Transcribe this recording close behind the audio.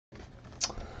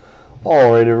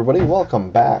Alright everybody, welcome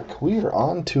back. We are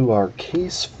on to our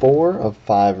Case 4 of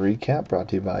 5 recap, brought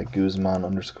to you by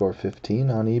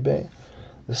Guzman_15 on eBay.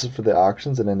 This is for the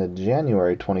auctions that ended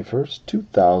January 21st,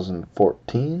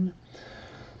 2014.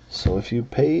 So if you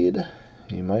paid,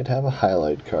 you might have a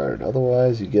highlight card.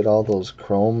 Otherwise, you get all those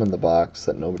chrome in the box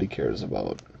that nobody cares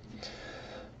about.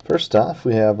 First off,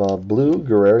 we have a blue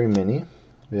Guerrero Mini.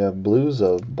 We have blues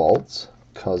of Baltz,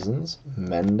 Cousins,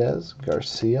 Mendez,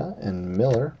 Garcia, and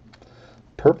Miller.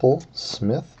 Purple,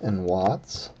 Smith and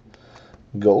Watts.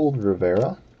 Gold,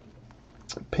 Rivera.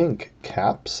 Pink,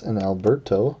 Caps and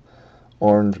Alberto.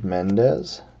 Orange,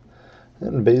 Mendez.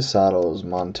 And base autos,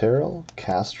 Montero,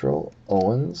 Castro,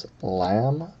 Owens,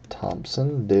 Lamb,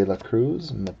 Thompson, De La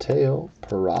Cruz, Mateo,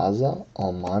 Peraza,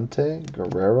 Almonte,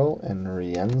 Guerrero, and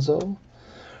Rienzo.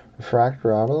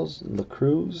 Refractor autos, La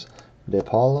Cruz, De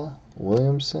Paula,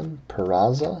 Williamson,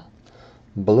 Peraza.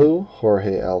 Blue,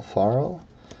 Jorge Alfaro.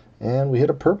 And we hit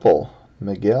a purple,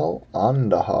 Miguel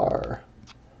Andahar.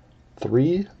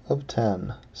 3 of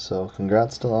 10. So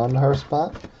congrats to the Andahar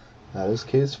spot. That is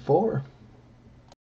case 4.